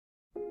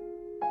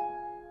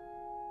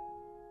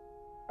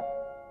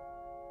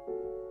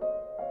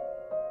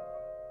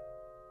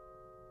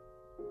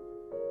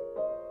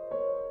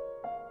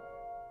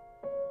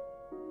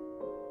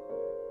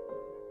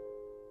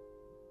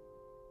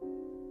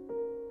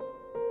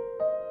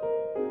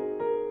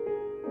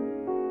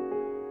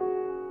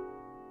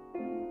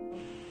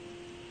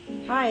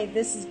Hi,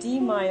 this is Dee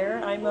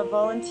Meyer. I'm a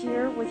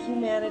volunteer with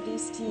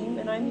Humanities team,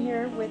 and I'm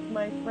here with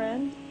my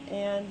friend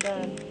and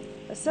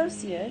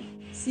associate,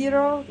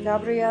 Ciro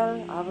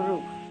Gabriel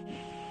Avruj.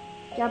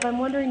 Gab, I'm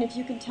wondering if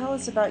you can tell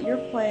us about your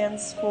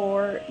plans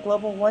for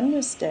Global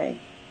Oneness Day.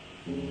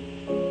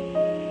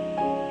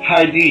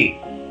 Hi Dee.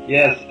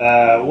 Yes,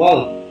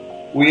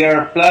 we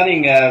are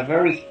planning a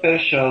very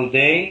special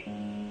day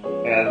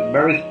and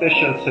very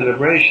special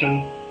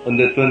celebration on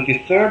the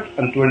 23rd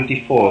and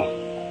 24th.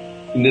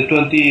 In the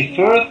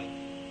 23rd,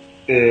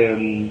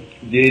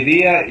 the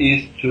idea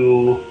is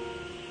to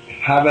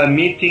have a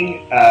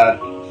meeting at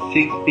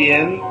 6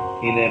 p.m.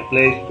 in a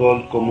place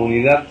called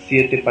Comunidad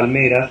Siete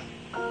Palmeras.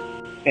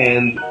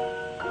 And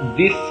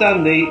this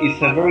Sunday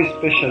is a very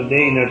special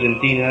day in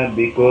Argentina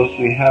because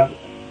we have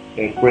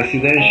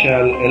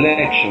presidential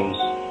elections.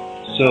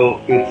 So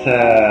it's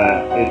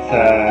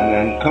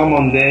an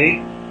uncommon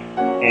day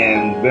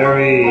and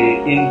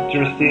very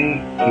interesting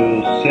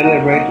to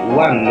celebrate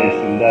oneness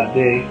in that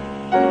day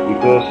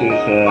because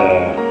it's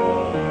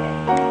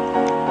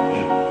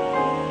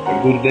a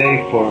good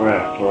day for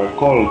a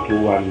call to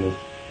oneness.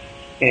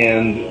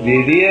 And the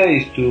idea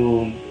is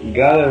to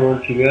gather all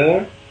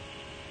together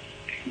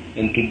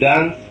and to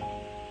dance.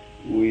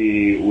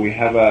 We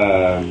have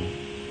a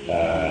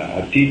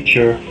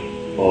teacher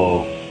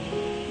of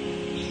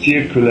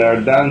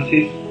circular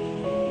dances,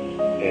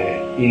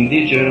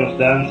 indigenous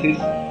dances,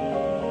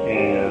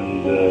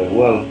 and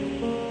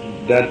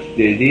that's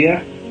the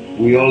idea.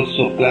 We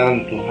also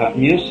plan to have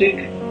music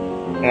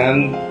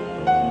and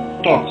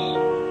talks.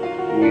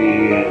 We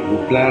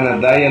plan a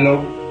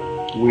dialogue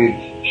with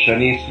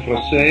Janice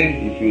Rosé.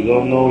 If you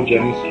don't know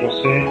Janice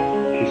Rosé,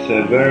 he's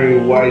a very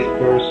wise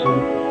person,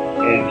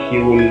 and he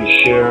will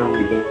share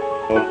with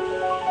us.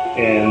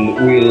 And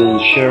we'll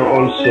share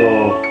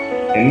also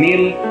a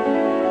meal.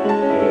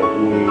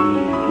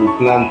 We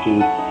plan to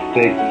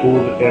take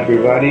food,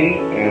 everybody,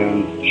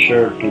 and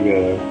share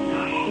together.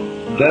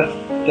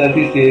 That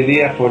is the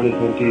idea for the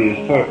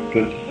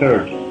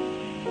 23rd.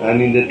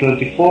 And in the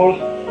 24th,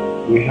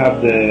 we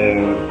have the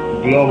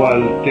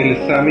Global Tele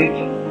Summit.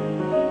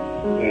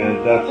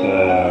 That's,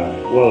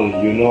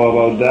 you know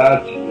about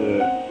that.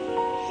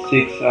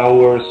 6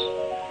 hours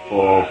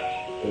of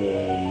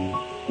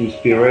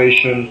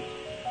inspiration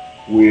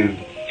with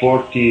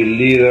 40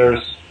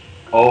 leaders,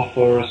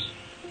 authors,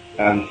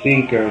 and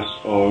thinkers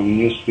on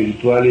new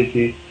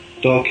spirituality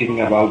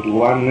talking about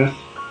oneness.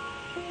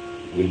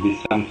 Will be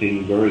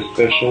something very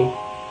special.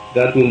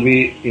 That will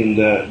be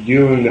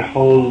during the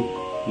whole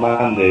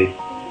Monday,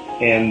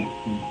 and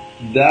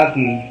that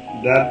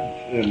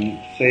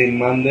same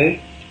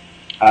Monday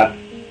at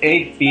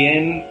 8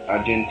 p.m.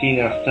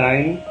 Argentina's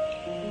time,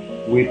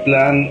 we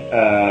plan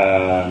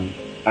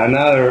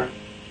another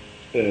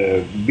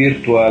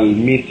virtual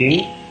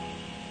meeting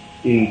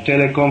in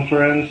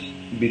teleconference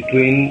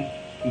between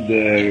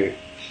the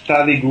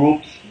study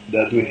groups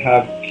that we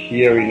have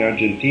here in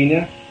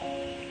Argentina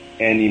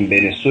and in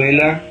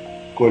Venezuela,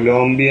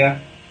 Colombia,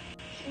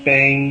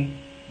 Spain,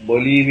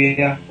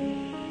 Bolivia,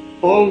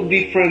 all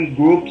different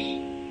groups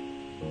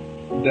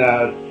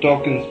that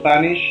talk in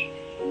Spanish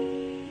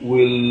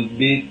will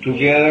be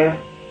together,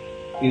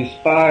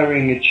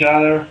 inspiring each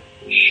other,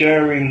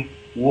 sharing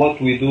what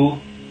we do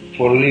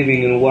for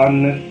living in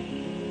oneness,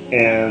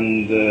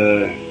 and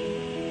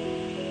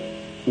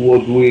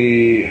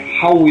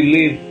how we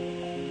live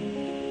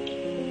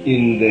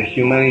in the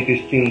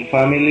Humanities Team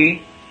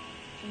family,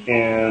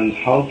 and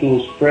how to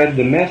spread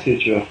the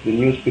message of the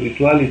new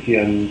spirituality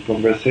and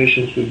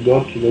conversations with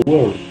God to the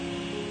world.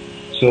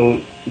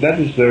 So that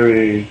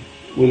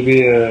will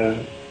be a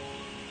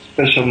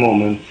special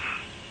moment.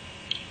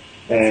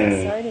 That's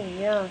exciting,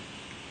 yeah.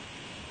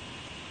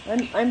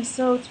 I'm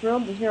so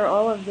thrilled to hear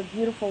all of the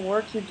beautiful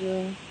work you're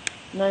doing,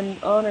 and I'm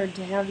honored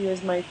to have you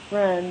as my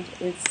friend.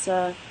 It's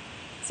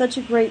such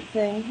a great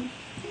thing.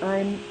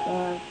 I'm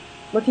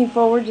looking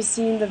forward to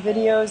seeing the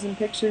videos and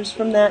pictures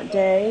from that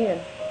day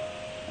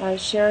and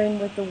sharing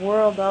with the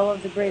world all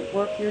of the great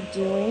work you're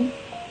doing.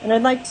 And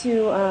I'd like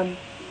to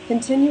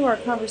continue our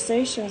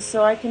conversation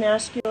so I can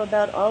ask you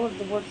about all of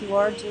the work you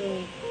are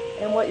doing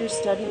and what your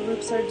study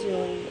groups are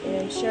doing,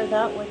 and share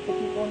that with the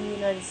people in the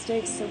United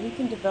States so we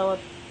can develop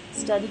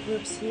study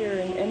groups here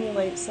and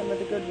emulate some of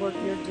the good work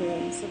you're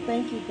doing. So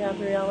thank you,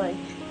 Gabrielle. I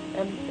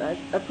am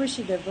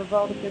appreciative of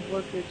all the good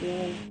work you're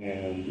doing.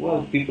 And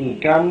people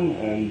come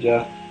and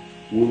just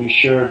we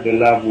share the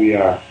love we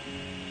are,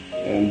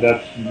 and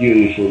that's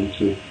beautiful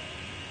too.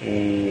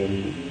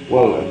 And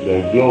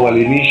the global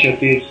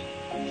initiatives,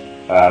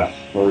 as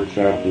for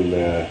example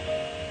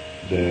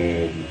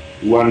the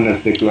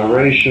Oneness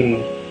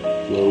Declaration,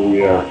 where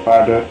we are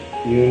part of,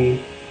 and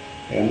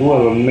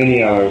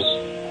many others.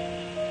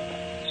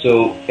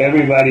 So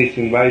everybody is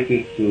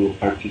invited to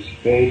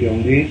participate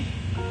on this,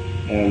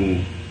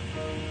 and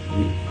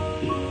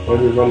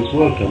everybody's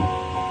welcome.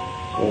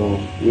 So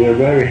we are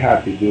very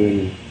happy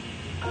doing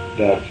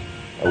that,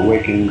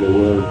 awakening the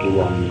world to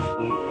oneness.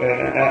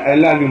 I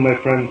love you, my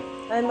friend.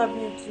 I love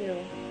you too.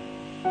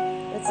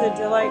 It's a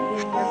delight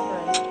being your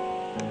friend.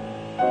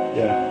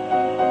 Yeah.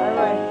 All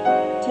right.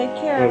 Take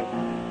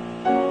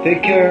care.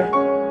 Take care.